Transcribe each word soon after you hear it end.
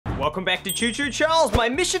welcome back to Choo Choo Charles. My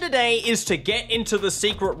mission today is to get into the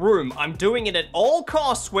secret room. I'm doing it at all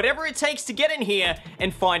costs, whatever it takes to get in here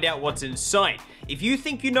and find out what's inside. If you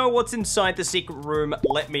think you know what's inside the secret room,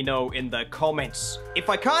 let me know in the comments. If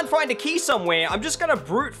I can't find a key somewhere, I'm just gonna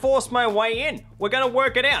brute force my way in. We're gonna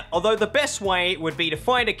work it out. Although the best way would be to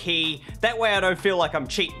find a key, that way I don't feel like I'm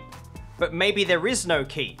cheating. But maybe there is no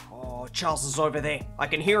key. Oh, Charles is over there. I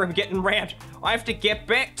can hear him getting rammed. I have to get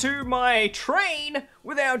back to my train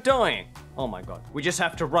without dying. Oh my god, we just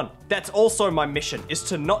have to run. That's also my mission, is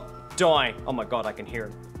to not die. Oh my god, I can hear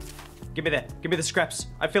him. Give me that. Give me the scraps.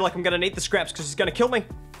 I feel like I'm gonna need the scraps because he's gonna kill me.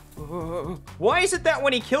 Why is it that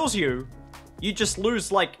when he kills you, you just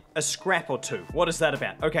lose like a scrap or two? What is that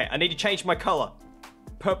about? Okay, I need to change my color.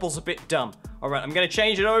 Purple's a bit dumb. All right, I'm gonna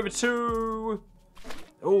change it over to...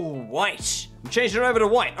 oh, white. I'm changing it over to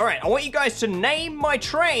white. All right, I want you guys to name my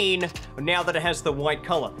train now that it has the white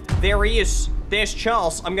color. There he is. There's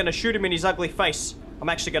Charles. I'm gonna shoot him in his ugly face. I'm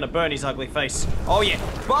actually gonna burn his ugly face. Oh yeah,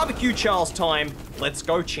 barbecue Charles time. Let's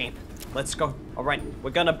go, champ. Let's go. All right,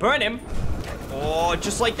 we're gonna burn him. Oh,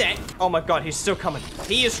 just like that. Oh my god, he's still coming.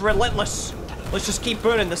 He is relentless. Let's just keep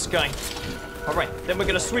burning this guy. All right, then we're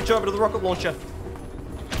gonna switch over to the rocket launcher.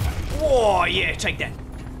 Oh yeah, take that.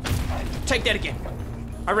 Take that again.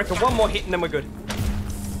 I reckon one more hit and then we're good.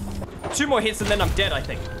 2 more hits and then I'm dead, I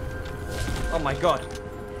think. Oh my god.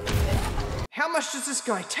 How much does this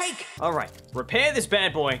guy take? All right, repair this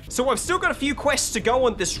bad boy. So I've still got a few quests to go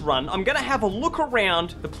on this run. I'm gonna have a look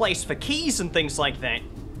around the place for keys and things like that,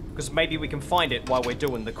 because maybe we can find it while we're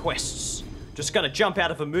doing the quests. Just gonna jump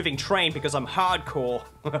out of a moving train because I'm hardcore.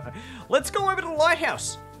 Let's go over to the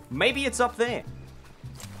lighthouse. Maybe it's up there.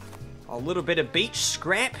 A little bit of beach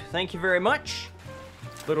scrap, thank you very much.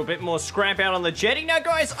 A little bit more scrap out on the jetty. Now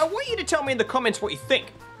guys, I want you to tell me in the comments what you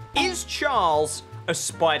think. Is Charles a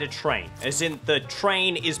spider train? As in the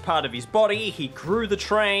train is part of his body, he grew the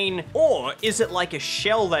train? Or is it like a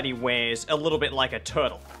shell that he wears, a little bit like a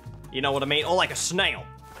turtle? You know what I mean? Or like a snail.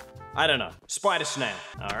 I don't know. Spider snail.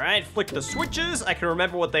 All right, flick the switches. I can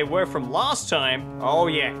remember what they were from last time. Oh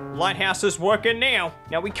yeah, lighthouse is working now.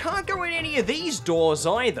 Now we can't go in any of these doors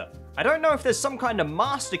either. I don't know if there's some kind of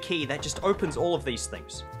master key that just opens all of these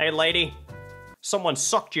things. Hey lady, someone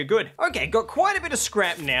socked you good. Okay, got quite a bit of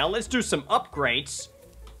scrap now. Let's do some upgrades.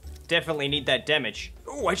 Definitely need that damage.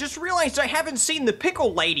 Oh, I just realized I haven't seen the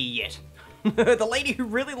pickle lady yet. The lady who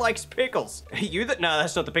really likes pickles. You that? No,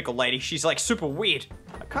 that's not the pickle lady. She's like super weird.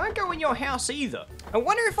 I can't go in your house either. I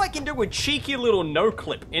wonder if I can do a cheeky little no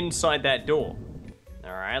clip inside that door.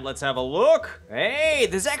 All right, let's have a look. Hey,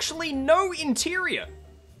 there's actually no interior.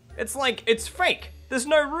 It's like, it's fake. There's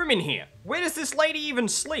no room in here. Where does this lady even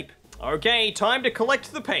sleep? Okay, time to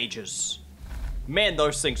collect the pages. Man,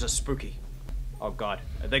 those things are spooky. Oh god,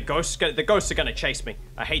 the ghosts are gonna chase me.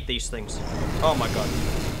 I hate these things. Oh my god.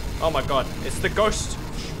 Oh my god, it's the ghost.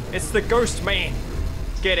 It's the ghost man.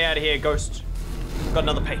 Get out of here, ghost. Got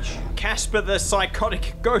another page. Casper the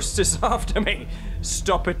psychotic ghost is after me.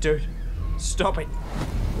 Stop it, dude. Stop it.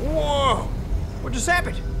 Whoa, what just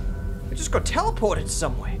happened? I just got teleported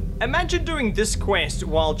somewhere. Imagine doing this quest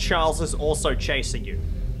while Charles is also chasing you.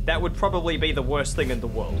 That would probably be the worst thing in the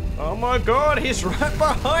world. Oh my god, he's right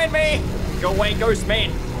behind me! Go away, ghost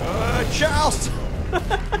man. Charles!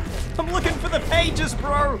 I'm looking for the pages,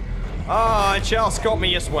 bro! Ah, Charles got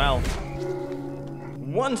me as well.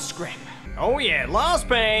 1 scrap. Oh yeah, last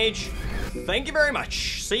page. Thank you very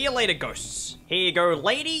much. See you later, ghosts. Here you go,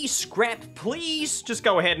 lady. Scrap, please. Just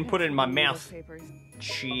go ahead and put it in my mouth.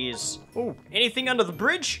 Cheers. Oh, anything under the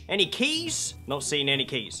bridge? Any keys? Not seeing any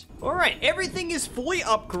keys. All right, everything is fully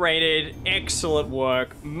upgraded. Excellent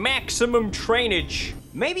work. Maximum trainage.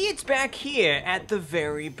 Maybe it's back here at the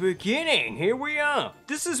very beginning. Here we are.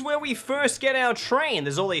 This is where we first get our train.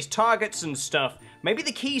 There's all these targets and stuff. Maybe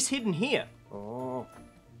the key's hidden here. Oh,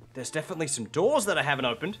 there's definitely some doors that I haven't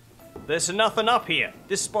opened. There's nothing up here.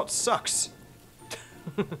 This spot sucks.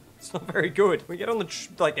 It's not very good. We get on the,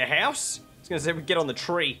 like the house? I was gonna say we get on the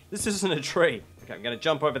tree. This isn't a tree. Okay, I'm gonna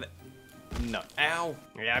jump over there. No, ow.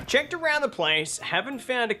 Yeah, I've checked around the place, haven't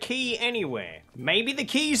found a key anywhere. Maybe the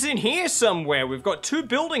key's in here somewhere. We've got 2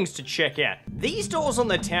 buildings to check out. These doors on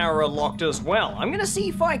the tower are locked as well. I'm gonna see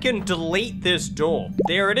if I can delete this door.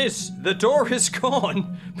 There it is. The door is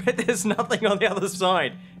gone, but there's nothing on the other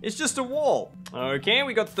side. It's just a wall. Okay,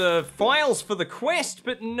 we got the files for the quest,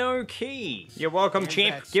 but no key. You're welcome,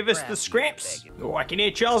 champ. Give us the scraps. Oh, I can hear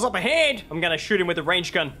Charles up ahead. I'm gonna shoot him with a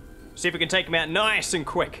range gun. See if we can take him out nice and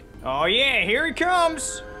quick. Oh yeah, here he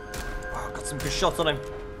comes. Oh, got some good shots on him.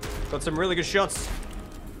 Got some really good shots.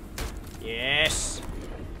 Yes.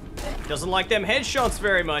 Doesn't like them headshots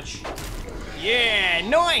very much. Yeah,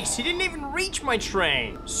 nice. He didn't even reach my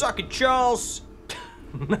train. Suck it, Charles.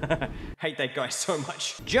 Hate that guy so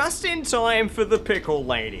much. Just in time for the pickle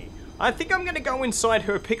lady. I think I'm gonna go inside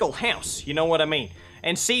her pickle house, you know what I mean,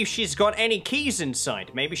 and see if she's got any keys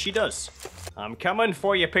inside. Maybe she does. I'm coming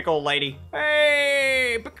for you, pickle lady.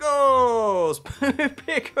 Hey, pickles!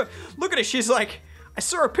 Pickle. Look at her, she's like, I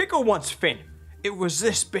saw a pickle once, Finn. It was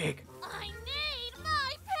this big. I need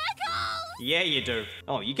my pickle! Yeah, you do.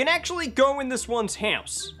 Oh, you can actually go in this one's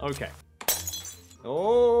house. Okay.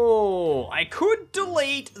 Oh, I could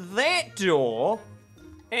delete that door,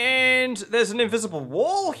 and there's an invisible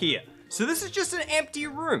wall here. So this is just an empty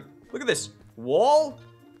room. Look at this. Wall,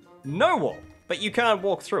 no wall, but you can't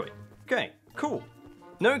walk through it. Okay, cool.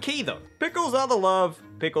 No key though. Pickles are the love,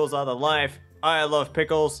 pickles are the life. I love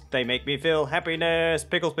pickles, they make me feel happiness.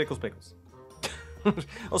 Pickles, pickles, pickles. I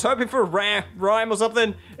was hoping for a rhyme or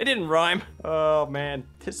something. It didn't rhyme. Oh man,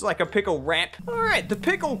 this is like a pickle rap. All right, the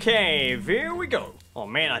pickle cave, here we go. Oh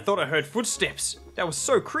man, I thought I heard footsteps. That was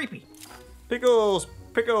so creepy. Pickles,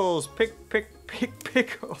 pickles,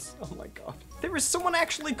 pickles. Oh my god. There is someone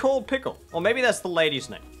actually called Pickle. Or maybe that's the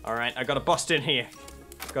lady's name. All right, I gotta bust in here.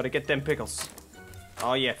 Gotta get them pickles.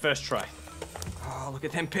 Oh yeah, first try. Oh, look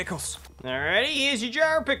at them pickles. Alrighty, here's your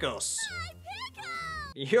jar of pickles.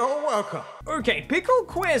 You're welcome. Okay, pickle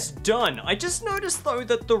quest done. I just noticed though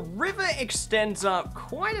that the river extends up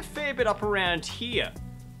quite a fair bit up around here.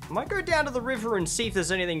 I might go down to the river and see if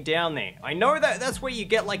there's anything down there. I know that that's where you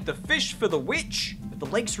get like the fish for the witch, but the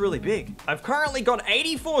lake's really big. I've currently got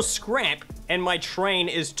 84 scrap and my train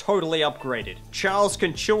is totally upgraded. Charles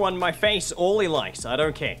can chew on my face all he likes, I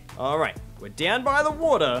don't care. All right, we're down by the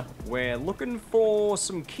water. We're looking for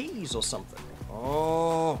some keys or something.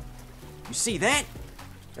 Oh, you see that?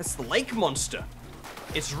 That's the lake monster.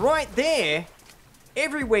 It's right there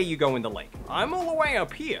everywhere you go in the lake. I'm all the way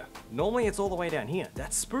up here. Normally it's all the way down here.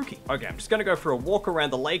 That's spooky. Okay, I'm just gonna go for a walk around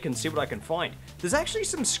the lake and see what I can find. There's actually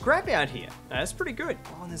some scrap out here. That's pretty good.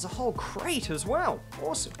 Oh, and there's a whole crate as well.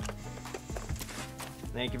 Awesome.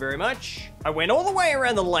 Thank you very much. I went all the way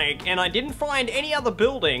around the lake and I didn't find any other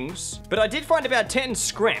buildings, but I did find about 10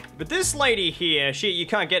 scrap. But this lady here, you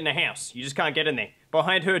can't get in the house. You just can't get in there.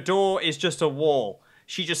 Behind her door is just a wall.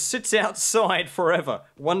 She just sits outside forever,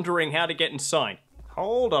 wondering how to get inside.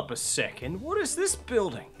 Hold up a second, what is this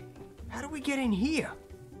building? How do we get in here?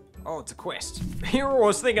 Oh, it's a quest. Here I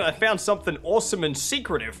was thinking I found something awesome and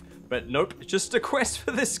secretive, but nope, just a quest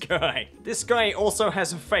for this guy. This guy also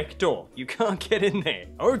has a fake door. You can't get in there.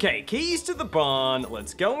 Okay, keys to the barn.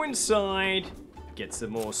 Let's go inside, get some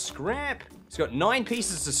more scrap. It's got 9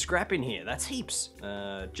 pieces of scrap in here. That's heaps.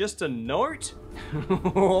 Just a note.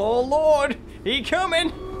 Oh Lord, he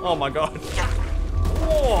coming. Oh my God.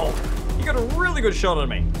 Whoa, you got a really good shot on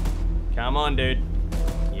me. Come on, dude.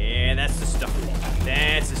 Yeah, that's the stuff.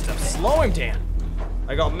 That's the stuff. Slow him down.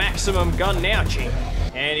 I got maximum gun now, Ching.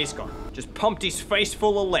 And he's gone. Just pumped his face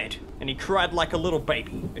full of lead. And he cried like a little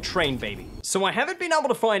baby. A train baby. So I haven't been able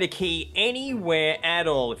to find a key anywhere at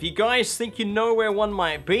all. If you guys think you know where one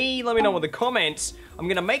might be, let me know in the comments. I'm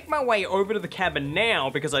gonna make my way over to the cabin now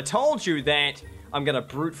because I told you that I'm gonna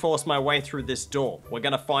brute force my way through this door. We're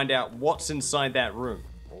gonna find out what's inside that room.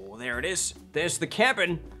 Oh, there it is. There's the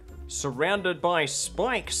cabin. Surrounded by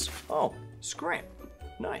spikes. Oh, scrap.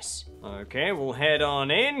 Nice. Okay, we'll head on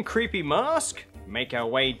in. Creepy mask. Make our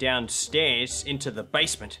way downstairs into the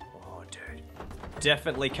basement. Oh, dude.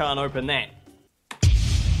 Definitely can't open that.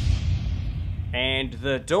 And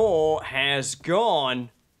the door has gone.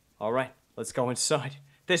 All right, let's go inside.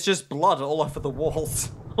 There's just blood all over the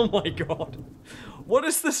walls. Oh my God. What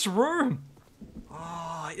is this room?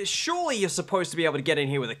 Oh, surely you're supposed to be able to get in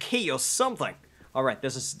here with a key or something. All right,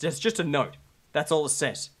 there's just a note. That's all it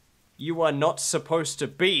says. You are not supposed to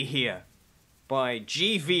be here. By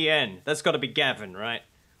GVN. That's got to be Gavin, right?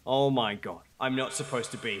 Oh my God. I'm not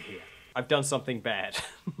supposed to be here. I've done something bad.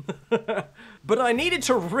 But I needed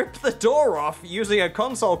to rip the door off using a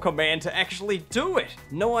console command to actually do it.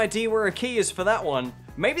 No idea where a key is for that one.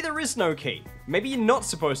 Maybe there is no key. Maybe you're not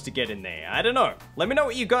supposed to get in there. I don't know. Let me know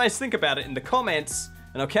what you guys think about it in the comments,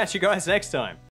 and I'll catch you guys next time.